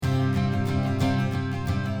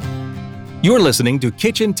You're listening to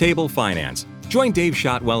Kitchen Table Finance. Join Dave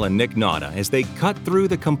Shotwell and Nick Nauta as they cut through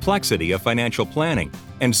the complexity of financial planning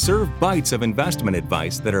and serve bites of investment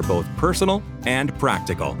advice that are both personal and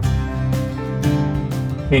practical.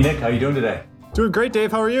 Hey, Nick, how you doing today? Doing great,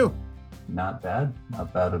 Dave. How are you? Not bad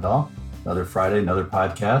at all. Another Friday, another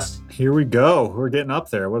podcast. Here we go. We're getting up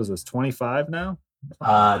there. What is this, 25 now?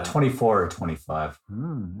 24 or 25.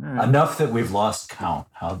 Right. Enough that we've lost count.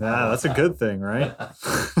 That's a good thing, right?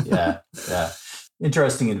 Yeah.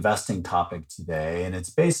 Interesting investing topic today, and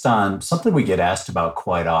it's based on something we get asked about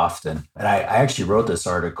quite often. And I actually wrote this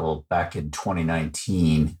article back in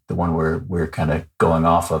 2019, the one we're kind of going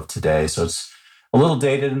off of today. So it's a little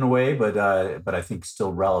dated in a way, but I think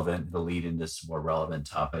still relevant to lead into some more relevant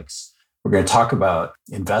topics. We're going to talk about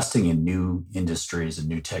investing in new industries and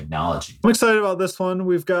new technology. I'm excited about this one.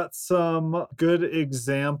 We've got some good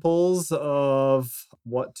examples of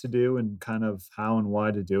what to do and kind of how and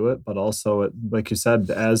why to do it. But also, like you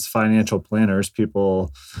said, as financial planners,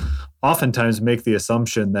 people oftentimes make the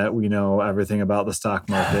assumption that we know everything about the stock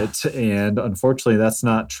market. And unfortunately, that's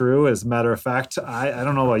not true. As a matter of fact, I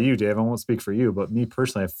don't know about you, Dave. I won't speak for you, but me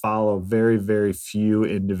personally, I follow very, very few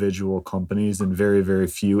individual companies and very, very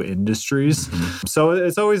few industries. Mm-hmm. So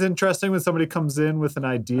it's always interesting when somebody comes in with an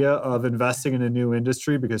idea of investing in a new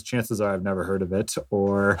industry, because chances are I've never heard of it,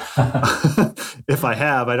 or if I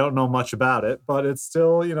have, I don't know much about it. But it's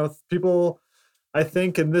still, people, I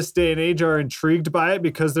think in this day and age, are intrigued by it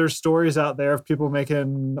because there's stories out there of people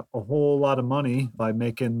making a whole lot of money by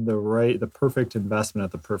making the perfect investment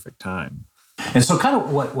at the perfect time. And so kind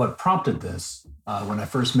of what prompted this when I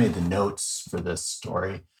first made the notes for this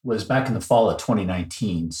story was back in the fall of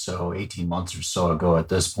 2019, so 18 months or so ago at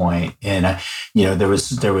this point. And, there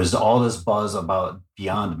was all this buzz about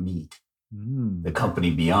Beyond Meat, the company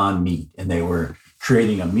Beyond Meat, and they were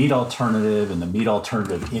creating a meat alternative, and the meat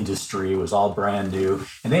alternative industry was all brand new.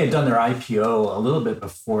 And they had done their IPO a little bit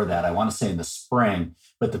before that, I want to say in the spring.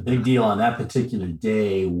 But the big deal on that particular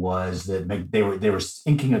day was that they were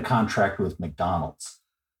inking a contract with McDonald's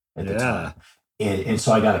at the time. And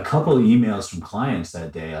so I got a couple of emails from clients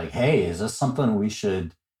that day, like, "Hey, is this something we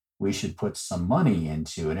should put some money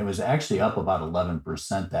into?" And it was actually up about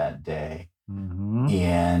 11% that day. Mm-hmm.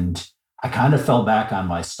 And I kind of fell back on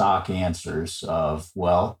my stock answers of,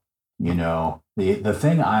 well, the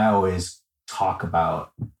thing I always talk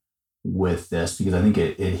about with this, because I think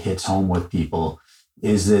it hits home with people,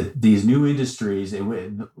 is that these new industries, it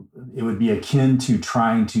would be akin to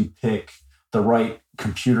trying to pick the right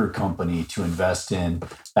computer company to invest in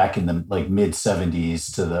back in the mid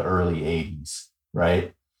 70s to the early 80s,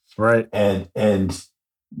 right? Right. And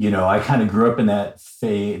I kind of grew up in that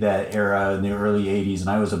era in the early 80s, and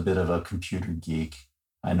I was a bit of a computer geek.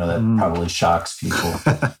 I know that probably shocks people,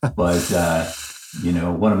 but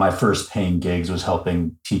one of my first paying gigs was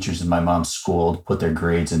helping teachers in my mom's school put their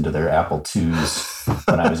grades into their Apple IIs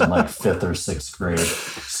when I was in 5th or 6th grade.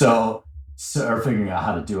 So or figuring out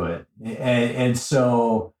how to do it. And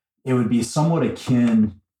so it would be somewhat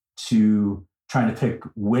akin to trying to pick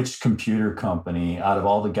which computer company out of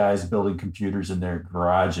all the guys building computers in their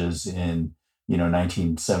garages in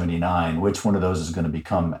 1979, which one of those is going to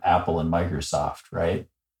become Apple and Microsoft, right?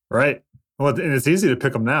 Right. Well, and it's easy to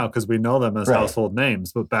pick them now because we know them as household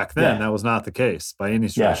names, but back then that was not the case by any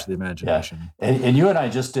stretch of the imagination. Yeah. And you and I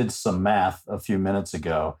just did some math a few minutes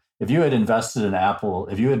ago. If you had invested in Apple,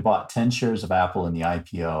 if you had bought 10 shares of Apple in the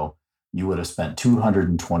IPO, you would have spent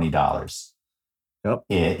 $220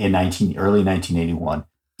 in early 1981.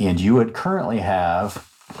 And you would currently have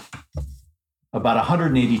about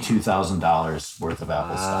 $182,000 worth of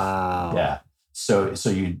Apple stock. Yeah. So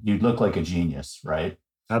you'd look like a genius, right?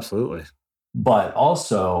 Absolutely. But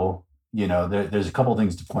also, there's a couple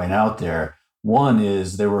things to point out there. One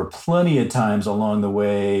is there were plenty of times along the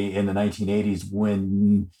way in the 1980s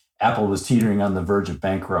when Apple was teetering on the verge of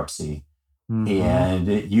bankruptcy. Mm-hmm. And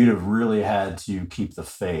you'd have really had to keep the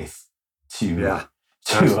faith to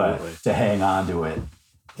hang on to it.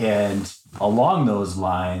 And along those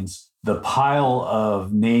lines, the pile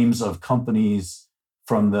of names of companies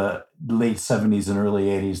from the late 70s and early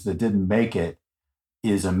 80s that didn't make it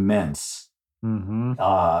is immense. Mm-hmm.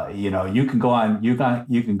 You can go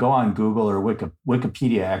on Google, or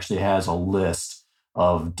Wikipedia actually has a list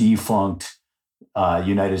of defunct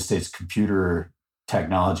United States computer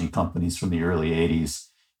technology companies from the early 80s.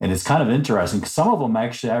 And it's kind of interesting because some of them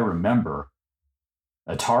actually I remember,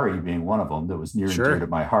 Atari being one of them that was near and dear to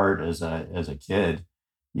my heart as a kid,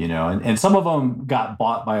 and some of them got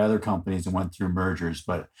bought by other companies and went through mergers,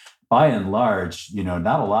 but by and large,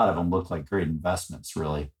 not a lot of them look like great investments,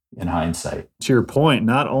 really. in hindsight. To your point,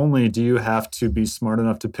 not only do you have to be smart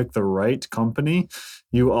enough to pick the right company,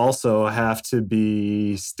 you also have to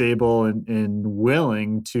be stable and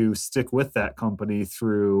willing to stick with that company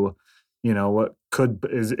through, what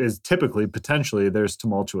is typically potentially there's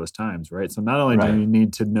tumultuous times, right? So not only do you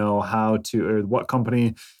need to know how to, or what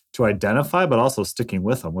company to identify, but also sticking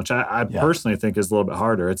with them, which I personally think is a little bit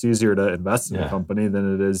harder. It's easier to invest in a company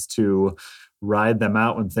than it is to ride them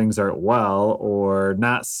out when things aren't well, or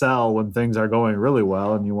not sell when things are going really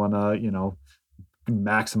well and you want to,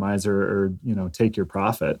 maximize or take your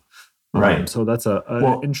profit. Right. So that's an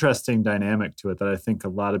interesting dynamic to it that I think a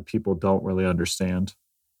lot of people don't really understand.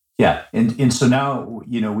 Yeah. And so now,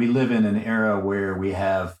 we live in an era where we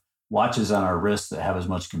have watches on our wrists that have as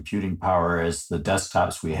much computing power as the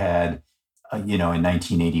desktops we had, in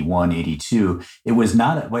 1981, 82. It was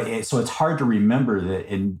not, so it's hard to remember that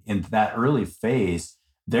in that early phase,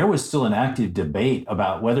 there was still an active debate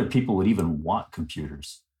about whether people would even want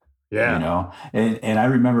computers. Yeah. And I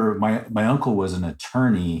remember my uncle was an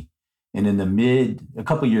attorney, and a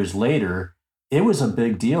couple of years later, it was a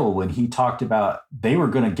big deal when he talked about they were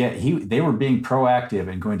being proactive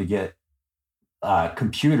and going to get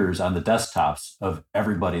computers on the desktops of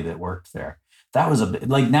everybody that worked there. That was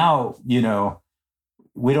now, we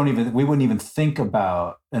wouldn't even think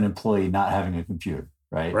about an employee not having a computer,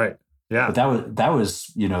 right? Right. Yeah. But that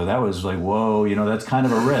was like, whoa, that's kind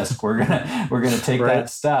of a risk. We're gonna take that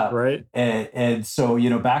step. Right. And so,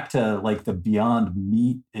 back to like the Beyond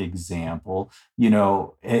Meat example,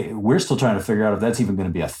 we're still trying to figure out if that's even going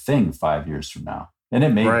to be a thing 5 years from now. And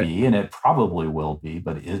it may be, and it probably will be,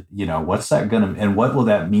 but what's that going to, and what will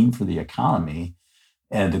that mean for the economy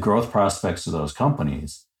and the growth prospects of those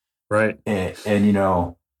companies? Right. And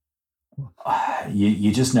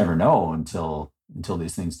you just never know until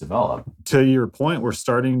these things develop. To your point, we're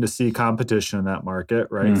starting to see competition in that market,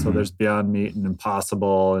 right? Mm-hmm. So there's Beyond Meat and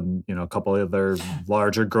Impossible, and a couple of other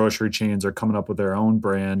larger grocery chains are coming up with their own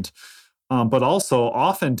brand. But also,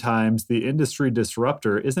 oftentimes, the industry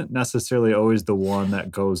disruptor isn't necessarily always the one that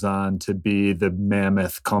goes on to be the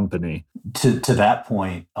mammoth company. To that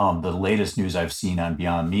point, the latest news I've seen on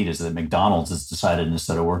Beyond Meat is that McDonald's has decided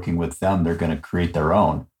instead of working with them, they're going to create their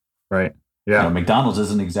own. Right. Yeah. McDonald's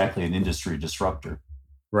isn't exactly an industry disruptor.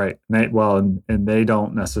 Right. And they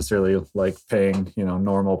don't necessarily like paying,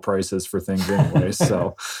 normal prices for things anyway.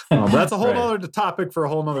 So that's a whole other topic for a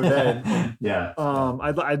whole nother day. Yeah.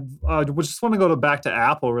 I just want to go back to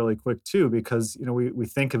Apple really quick too, because, we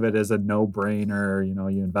think of it as a no-brainer,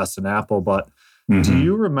 you invest in Apple, but do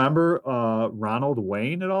you remember Ronald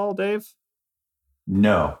Wayne at all, Dave?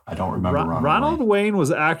 No, I don't remember Ronald Wayne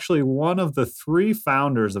was actually one of the 3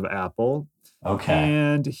 founders of Apple. Okay.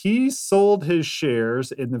 And he sold his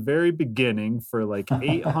shares in the very beginning for like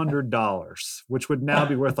 $800, which would now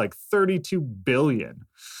be worth like $32 billion.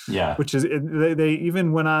 Yeah. Which is, they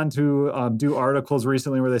even went on to do articles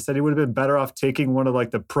recently where they said he would have been better off taking one of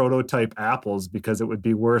like the prototype Apples because it would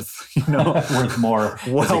be worth, worth more.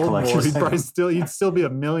 Well, more. He'd still be a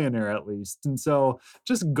millionaire at least. And so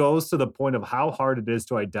just goes to the point of how hard it is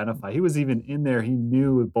to identify. He was even in there. He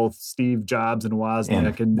knew both Steve Jobs and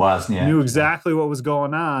Wozniak and knew exactly what was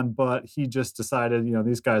going on, but he just decided,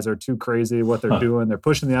 these guys are too crazy what they're doing. They're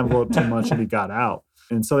pushing the envelope too much, and he got out.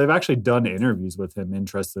 And so they've actually done interviews with him,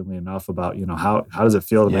 interestingly enough, about, how does it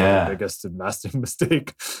feel to make the biggest investing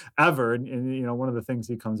mistake ever? And one of the things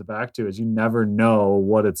he comes back to is you never know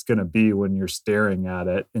what it's going to be when you're staring at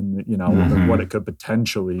it and, what it could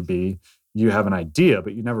potentially be. You have an idea,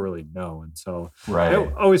 but you never really know. And so I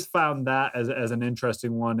always found that as an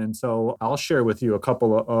interesting one. And so I'll share with you a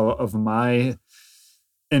couple of my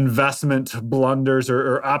investment blunders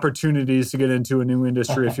or opportunities to get into a new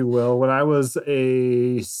industry, if you will. When I was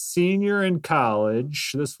a senior in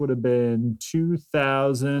college, this would have been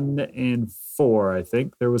 2004, I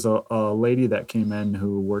think. There was a lady that came in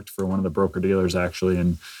who worked for one of the broker-dealers, actually,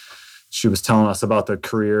 and she was telling us about the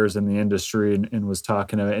careers in the industry and was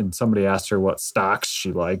talking to, and somebody asked her what stocks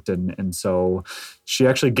she liked. And so she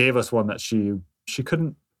actually gave us one that she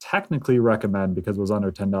couldn't technically recommend because it was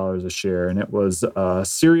under $10 a share. And it was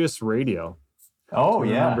Sirius Radio. Oh,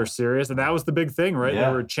 yeah. Remember Sirius? And that was the big thing, right? Yeah.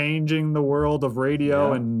 They were changing the world of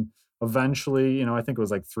radio. And eventually, I think it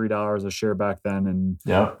was like $3 a share back then. And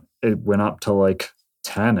it went up to like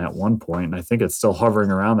 10 at one point. And I think it's still hovering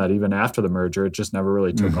around that even after the merger. It just never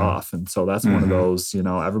really took off. And so that's one of those,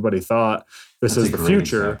 everybody thought this is the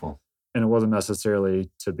future. Example. And it wasn't necessarily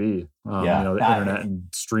to be. The internet and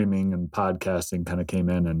streaming and podcasting kind of came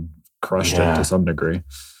in and crushed it to some degree.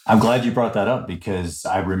 I'm glad you brought that up because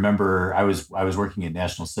I remember I was working at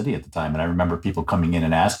National City at the time, and I remember people coming in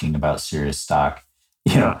and asking about Sirius stock.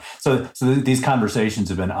 So these conversations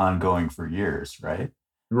have been ongoing for years, right?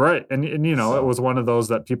 Right. And it was one of those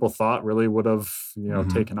that people thought really would have,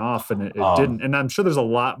 taken off, and it didn't. And I'm sure there's a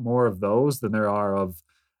lot more of those than there are of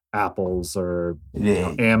Apples or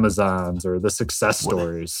Amazons or the success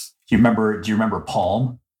stories. Do you remember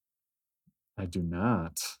Palm? I do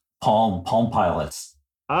not. Palm Pilots.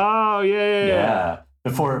 Oh, yeah.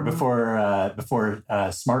 Before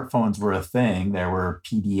smartphones were a thing, there were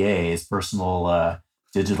PDAs, personal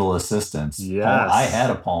digital assistants. Yes. I had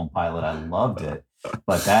a Palm Pilot. I loved it.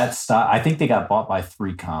 But that stock, I think they got bought by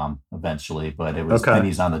 3Com eventually, but it was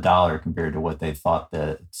pennies on the dollar compared to what they thought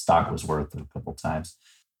the stock was worth a couple times.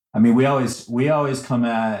 I mean, we always come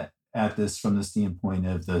at this from the standpoint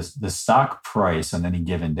of the stock price on any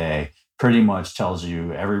given day pretty much tells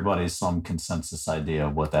you everybody's some consensus idea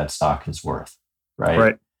of what that stock is worth, right?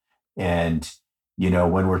 Right. And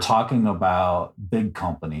when we're talking about big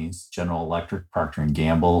companies, General Electric, Procter &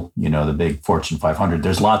 Gamble, the big Fortune 500,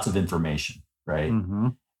 there's lots of information, right? Mm-hmm.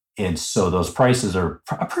 And so those prices are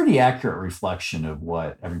a pretty accurate reflection of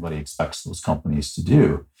what everybody expects those companies to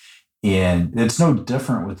do. And it's no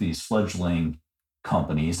different with these fledgling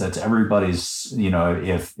companies. That's everybody's,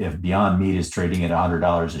 if Beyond Meat is trading at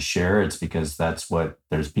 $100 a share, it's because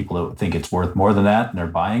there's people that think it's worth more than that and they're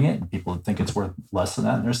buying it, and people that think it's worth less than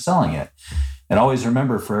that and they're selling it. And always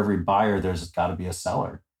remember, for every buyer, there's got to be a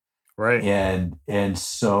seller. Right. And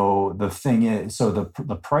so the thing is,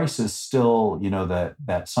 the price is still,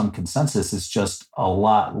 that some consensus is just a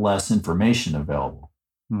lot less information available,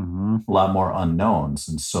 mm-hmm. a lot more unknowns.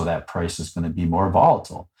 And so that price is going to be more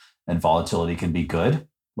volatile. And volatility can be good,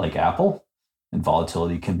 like Apple, and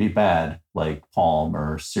volatility can be bad, like Palm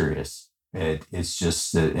or Sirius. It's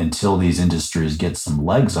just that until these industries get some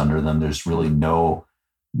legs under them, there's really no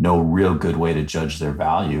real good way to judge their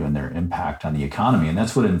value and their impact on the economy. And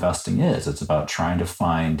that's what investing is. It's about trying to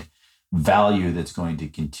find value that's going to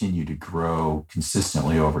continue to grow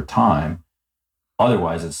consistently over time.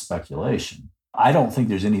 Otherwise, it's speculation. I don't think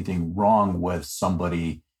there's anything wrong with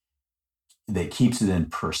somebody that keeps it in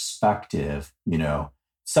perspective,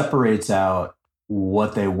 separates out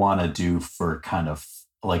what they want to do for kind of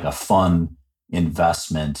like a fun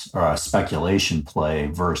investment or a speculation play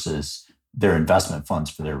versus their investment funds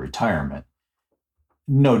for their retirement.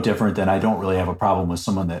 No different than I don't really have a problem with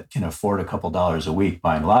someone that can afford a couple dollars a week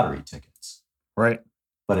buying lottery tickets. Right.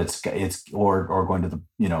 But it's or going to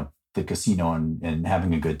the casino and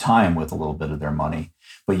having a good time with a little bit of their money.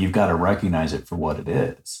 But you've got to recognize it for what it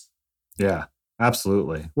is. Yeah,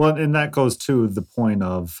 absolutely. Well, and that goes to the point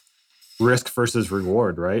of risk versus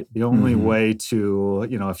reward, right? The only Mm-hmm. way to,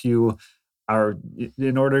 if you are,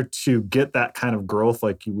 in order to get that kind of growth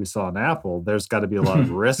like we saw in Apple, there's got to be a lot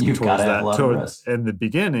of risk towards that. In the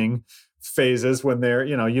beginning phases when they're,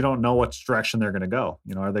 you don't know which direction they're going to go.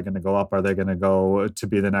 Are they going to go up? Are they going to go to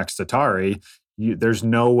be the next Atari? There's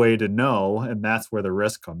no way to know. And that's where the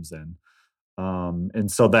risk comes in.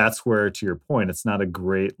 And so that's where, to your point, it's not a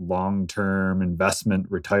great long-term investment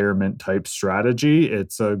retirement type strategy.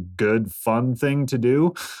 It's a good, fun thing to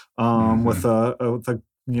do with a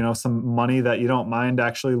some money that you don't mind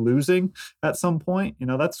actually losing at some point.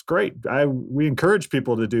 That's great. We encourage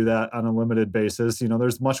people to do that on a limited basis.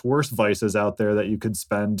 There's much worse vices out there that you could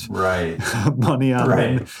spend money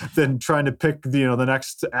on than trying to pick the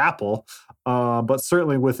next Apple. But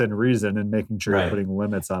certainly within reason, and making sure you're putting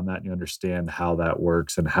limits on that and you understand how that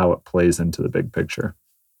works and how it plays into the big picture.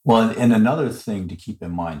 Well, and another thing to keep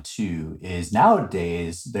in mind too is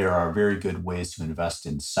nowadays there are very good ways to invest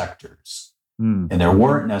in sectors. And there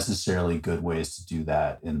weren't necessarily good ways to do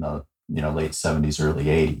that in the late 70s, early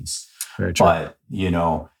 80s. Very true. But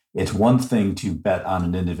it's one thing to bet on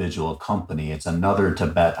an individual company. It's another to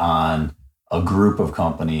bet on a group of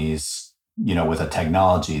companies, with a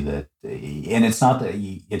technology that, and it's not that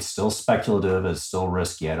it's still speculative, it's still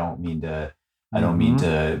risky. I don't mean to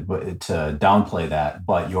downplay that,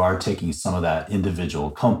 but you are taking some of that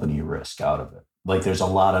individual company risk out of it. Like there's a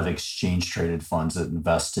lot of exchange traded funds that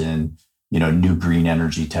invest in new green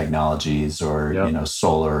energy technologies or,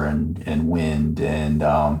 solar and wind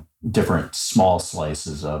and different small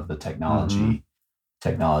slices of the technology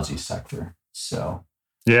sector. So,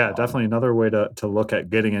 yeah, definitely another way to look at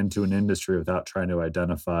getting into an industry without trying to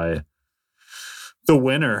identify the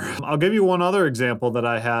winner. I'll give you one other example that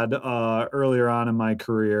I had earlier on in my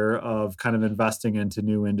career of kind of investing into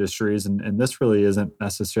new industries. And this really isn't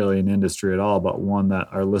necessarily an industry at all, but one that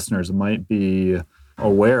our listeners might be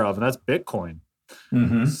aware of, and that's Bitcoin.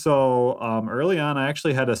 So early on, I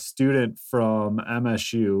actually had a student from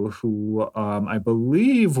MSU who I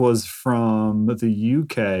believe was from the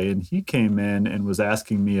UK, and he came in and was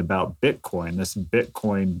asking me about Bitcoin, this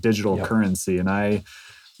Bitcoin digital currency. And I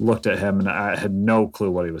looked at him and I had no clue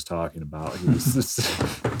what he was talking about. He was just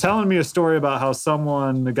telling me a story about how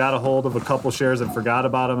someone got a hold of a couple shares and forgot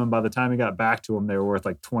about them. And by the time he got back to them, they were worth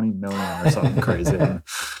like 20 million or something crazy. And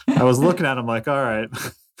I was looking at him like, all right,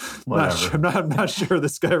 I'm not sure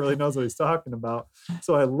this guy really knows what he's talking about.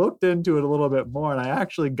 So I looked into it a little bit more, and I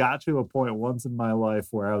actually got to a point once in my life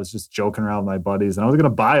where I was just joking around with my buddies and I was going to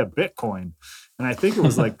buy a Bitcoin. And I think it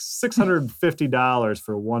was like $650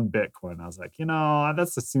 for one Bitcoin. I was like,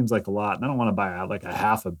 that just seems like a lot. And I don't want to buy like a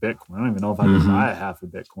half a Bitcoin. I don't even know if I can buy a half a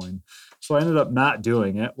Bitcoin. So I ended up not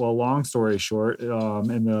doing it. Well, long story short, in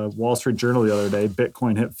the Wall Street Journal the other day,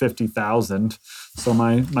 Bitcoin hit 50,000. So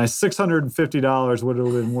my $650 would have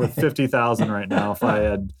been worth 50,000 right now if I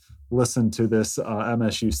had listened to this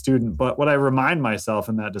MSU student. But what I remind myself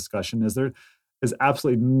in that discussion is there is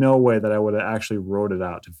absolutely no way that I would have actually wrote it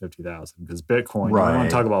out to 50,000, because Bitcoin, you want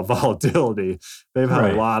to talk about volatility, they've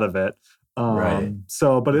had a lot of it.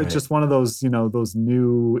 But it's just one of those, those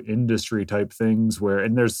new industry type things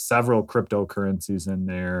and there's several cryptocurrencies in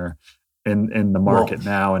there in the market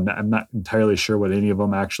now. And I'm not entirely sure what any of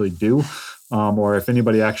them actually do, or if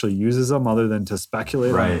anybody actually uses them other than to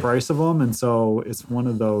speculate on the price of them. And so it's one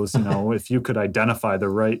of those, if you could identify if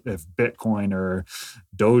Bitcoin or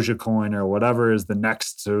Dogecoin or whatever is the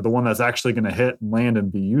next, or the one that's actually going to hit and land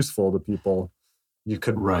and be useful to people, you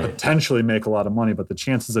could potentially make a lot of money. But the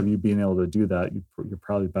chances of you being able to do that, you're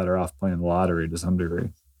probably better off playing the lottery to some degree.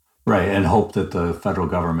 Right, and hope that the federal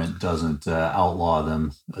government doesn't outlaw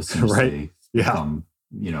them as soon as they become,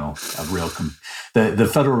 a real.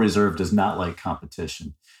 The Federal Reserve does not like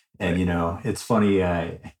competition, and it's funny.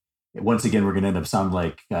 Once again, we're going to end up sounding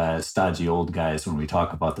like stodgy old guys when we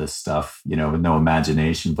talk about this stuff, with no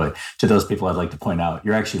imagination. But to those people, I'd like to point out,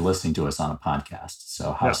 you're actually listening to us on a podcast.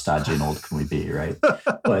 So how stodgy and old can we be, right?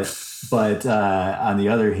 but on the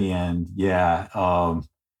other hand,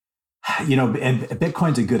 and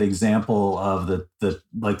Bitcoin's a good example of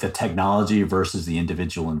the technology versus the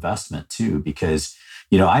individual investment too, because,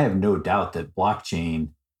 I have no doubt that blockchain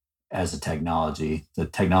as a technology, the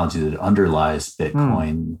technology that underlies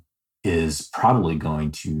Bitcoin is probably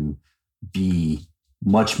going to be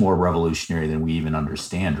much more revolutionary than we even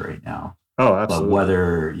understand right now. Oh, absolutely.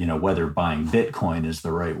 But whether buying Bitcoin is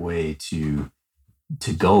the right way to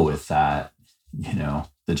go with that,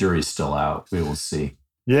 the jury's still out. We will see.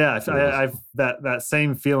 Yeah, I've that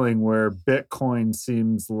same feeling where Bitcoin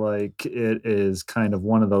seems like it is kind of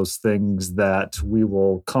one of those things that we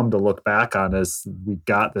will come to look back on as we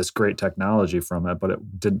got this great technology from it, but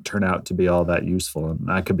it didn't turn out to be all that useful.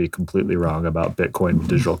 And I could be completely wrong about Bitcoin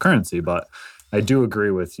digital currency, but I do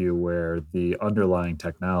agree with you where the underlying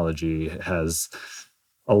technology has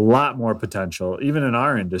a lot more potential, even in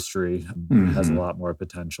our industry, has a lot more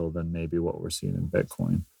potential than maybe what we're seeing in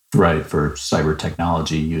Bitcoin. Right, for cyber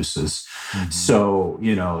technology uses. So,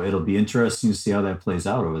 it'll be interesting to see how that plays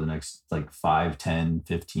out over the next 5, 10,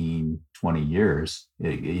 15, 20 years.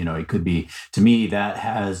 It could be, to me, that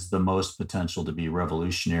has the most potential to be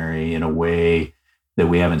revolutionary in a way that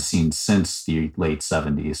we haven't seen since the late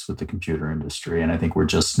 70s with the computer industry. And I think we're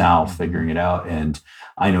just now figuring it out. And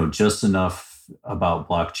I know just enough about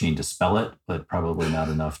blockchain to spell it, but probably not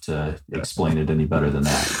enough to explain it any better than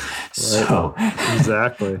that. Right. So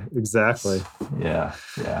exactly. Yeah.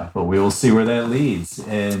 But we will see where that leads.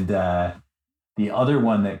 And the other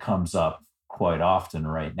one that comes up quite often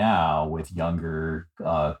right now with younger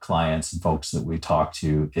clients and folks that we talk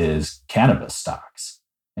to is cannabis stocks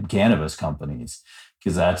and cannabis companies,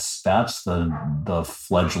 because that's the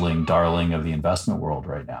fledgling darling of the investment world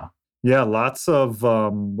right now. Yeah, lots of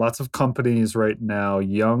companies right now,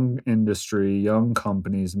 young industry, young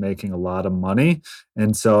companies making a lot of money.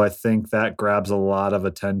 And so I think that grabs a lot of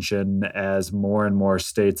attention as more and more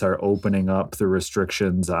states are opening up the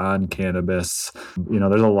restrictions on cannabis.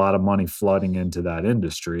 There's a lot of money flooding into that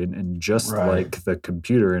industry. And just like the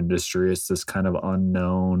computer industry, it's this kind of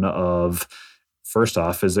unknown of, first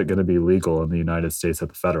off, is it going to be legal in the United States at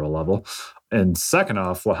the federal level? And second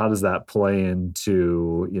off, well, how does that play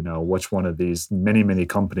into, which one of these many, many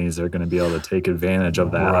companies are going to be able to take advantage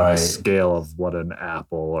of that on the scale of what an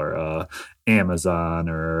Apple or Amazon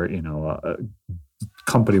or, a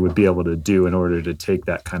company would be able to do in order to take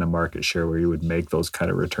that kind of market share where you would make those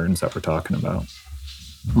kind of returns that we're talking about.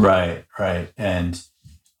 Right. And,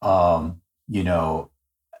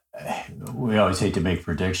 we always hate to make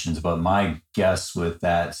predictions, but my guess with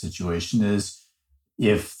that situation is,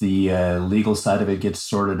 if the legal side of it gets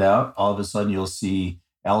sorted out, all of a sudden you'll see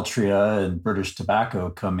Altria and British Tobacco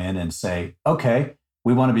come in and say, okay,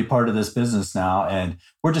 we want to be part of this business now, and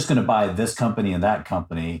we're just going to buy this company and that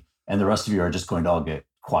company, and the rest of you are just going to all get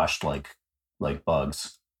quashed like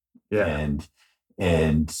bugs. Yeah.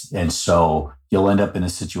 And so you'll end up in a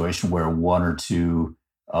situation where one or two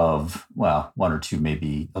may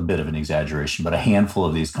be a bit of an exaggeration, but a handful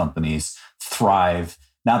of these companies thrive,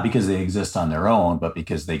 not because they exist on their own, but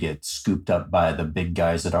because they get scooped up by the big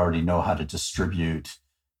guys that already know how to distribute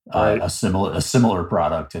a similar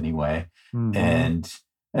product anyway. Mm-hmm. And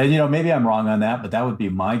maybe I'm wrong on that, but that would be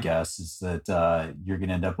my guess, is that you're going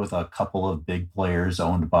to end up with a couple of big players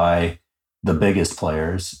owned by the biggest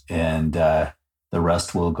players, and the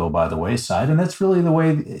rest will go by the wayside. And that's really the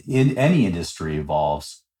way in any industry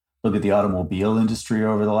evolves. Look at the automobile industry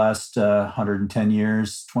over the last 110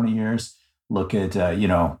 years, 20 years. Look at,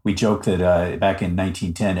 we joke that back in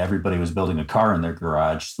 1910, everybody was building a car in their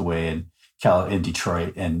garage, the way in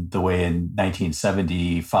Detroit, and the way in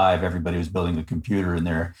 1975, everybody was building a computer in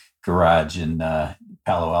their garage in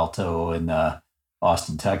Palo Alto and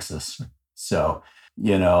Austin, Texas. So,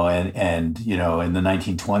 in the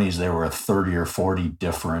 1920s, there were 30 or 40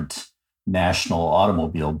 different national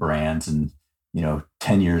automobile brands. And,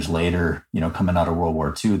 10 years later, coming out of World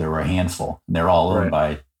War II, there were a handful, and they're all owned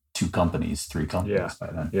by three companies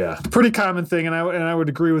by then. Yeah. Pretty common thing. And I would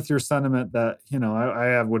agree with your sentiment that,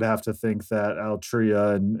 I would have to think that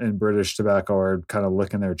Altria and British Tobacco are kind of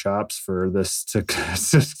licking their chops for this to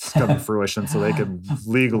come to fruition, so they can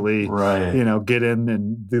legally, get in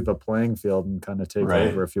and do the playing field and kind of take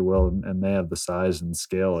over, if you will. And they have the size and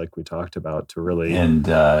scale, like we talked about, to really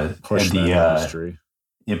push the industry.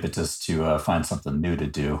 Impetus to find something new to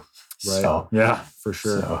do. Right. So, yeah, for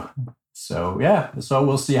sure. So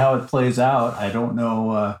we'll see how it plays out. I don't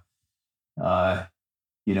know.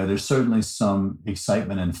 There's certainly some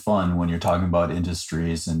excitement and fun when you're talking about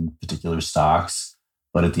industries and particular stocks.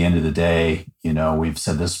 But at the end of the day, we've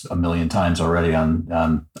said this a million times already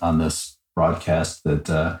on this broadcast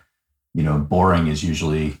that boring is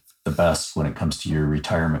usually the best when it comes to your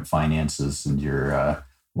retirement finances and your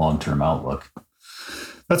long-term outlook.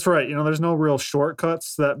 That's right. There's no real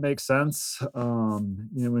shortcuts that make sense.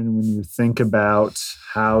 When you think about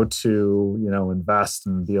how to, invest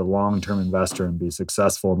and be a long-term investor and be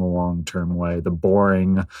successful in the long-term way, the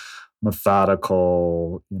boring,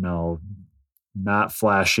 methodical, not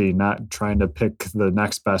flashy, not trying to pick the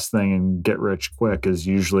next best thing and get rich quick is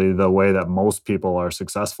usually the way that most people are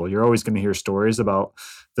successful. You're always going to hear stories about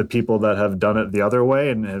the people that have done it the other way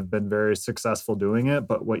and have been very successful doing it.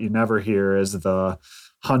 But what you never hear is the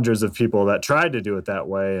hundreds of people that tried to do it that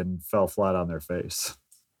way and fell flat on their face.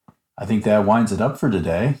 I think that winds it up for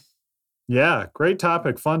today. Yeah, great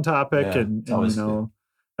topic, fun topic. Yeah, and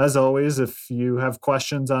as always, if you have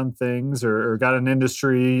questions on things or got an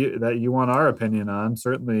industry that you want our opinion on,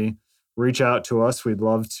 certainly reach out to us. We'd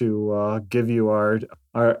love to give you our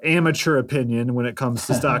amateur opinion when it comes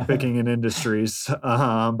to stock picking in industries.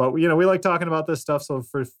 But we like talking about this stuff, so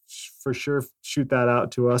for sure shoot that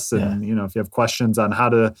out to us. And if you have questions on how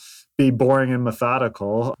to be boring and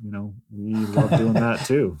methodical, we love doing that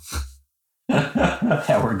too.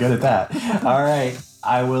 Yeah, we're good at that. All right,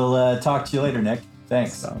 I will talk to you later, Nick.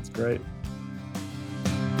 Thanks. Sounds great.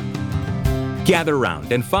 Gather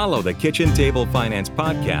round and follow the Kitchen Table Finance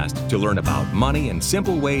podcast to learn about money and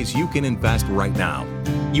simple ways you can invest right now.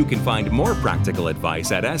 You can find more practical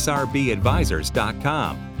advice at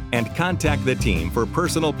srbadvisors.com and contact the team for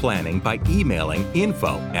personal planning by emailing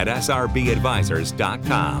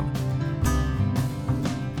info@srbadvisors.com.